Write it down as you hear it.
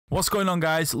What's going on,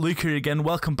 guys? Luke here again.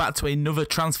 Welcome back to another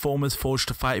Transformers Forged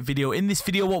to Fight video. In this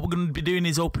video, what we're going to be doing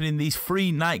is opening these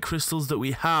 3 night crystals that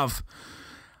we have.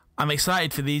 I'm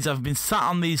excited for these. I've been sat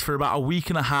on these for about a week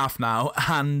and a half now,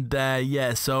 and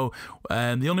yeah, so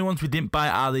the only ones we didn't buy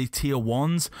are the tier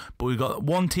 1s, but we've got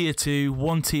 1 tier 2,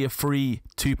 1 tier 3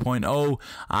 2.0,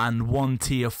 and 1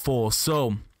 tier 4.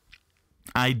 So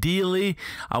ideally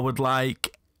I would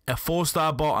like a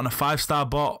 4-star bot and a 5-star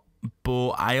bot,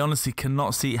 but I honestly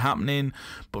cannot see it happening.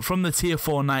 But from the tier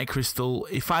 4 night crystal,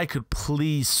 if I could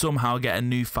please somehow get a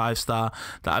new 5-star,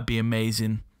 that'd be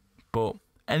amazing. But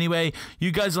anyway, you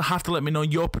guys will have to let me know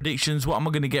your predictions. What am I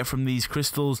going to get from these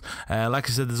crystals? Like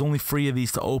I said, there's only 3 of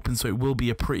these to open, so it will be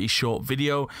a pretty short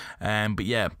video. But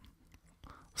yeah,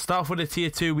 start off with a tier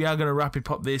 2. We are going to rapid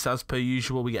pop this as per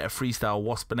usual. We get a 3-star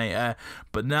Waspinator.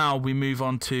 But now we move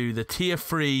on to the tier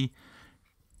 3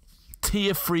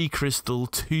 crystal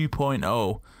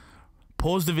 2.0.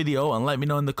 Pause the video and let me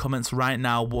know in the comments right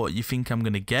now what you think I'm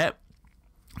going to get.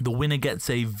 The winner gets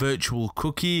a virtual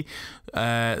cookie.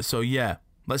 So yeah,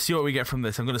 let's see what we get from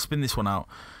this. I'm going to spin this one out.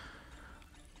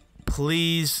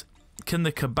 Please, can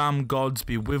the Kabam gods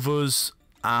be with us?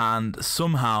 And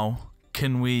somehow,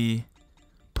 can we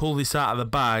pull this out of the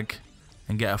bag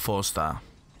and get a 4-star?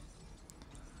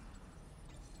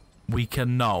 We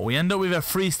cannot. We end up with a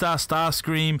 3-star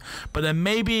Starscream, but then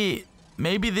maybe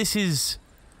this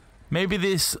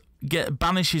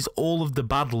banishes all of the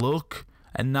bad luck,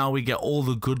 and now we get all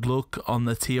the good luck on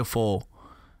the tier 4.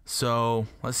 So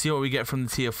let's see what we get from the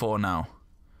tier 4 now.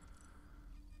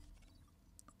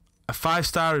 A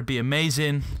 5-star would be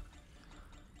amazing.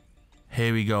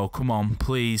 Here we go. Come on,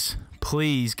 please,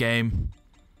 please, game.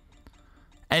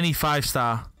 Any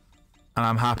 5-star, and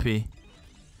I'm happy.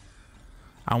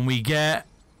 And we get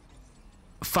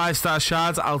 5-star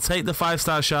shards. I'll take the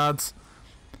 5-star shards.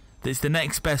 It's the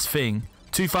next best thing.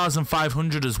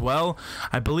 2,500 as well.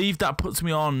 I believe that puts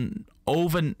me on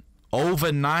over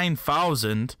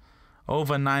 9,000.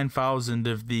 Over 9,000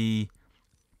 of the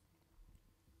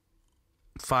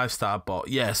 5-star bot.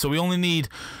 Yeah, so we only need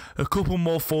a couple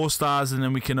more 4-stars, and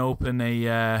then we can open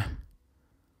a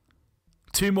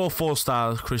 2 more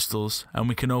 4-star crystals, and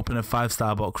we can open a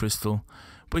 5-star bot crystal,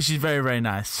 which is very, very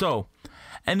nice. So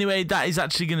anyway, that is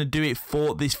actually going to do it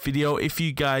for this video. If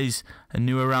you guys are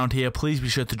new around here, please be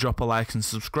sure to drop a like and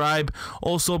subscribe.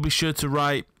 Also, be sure to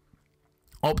write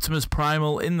Optimus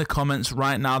Primal in the comments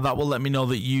right now. That will let me know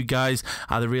that you guys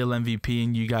are the real MVP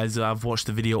and you guys have watched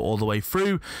the video all the way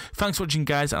through. Thanks for watching,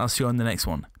 guys, and I'll see you on the next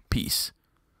one. Peace.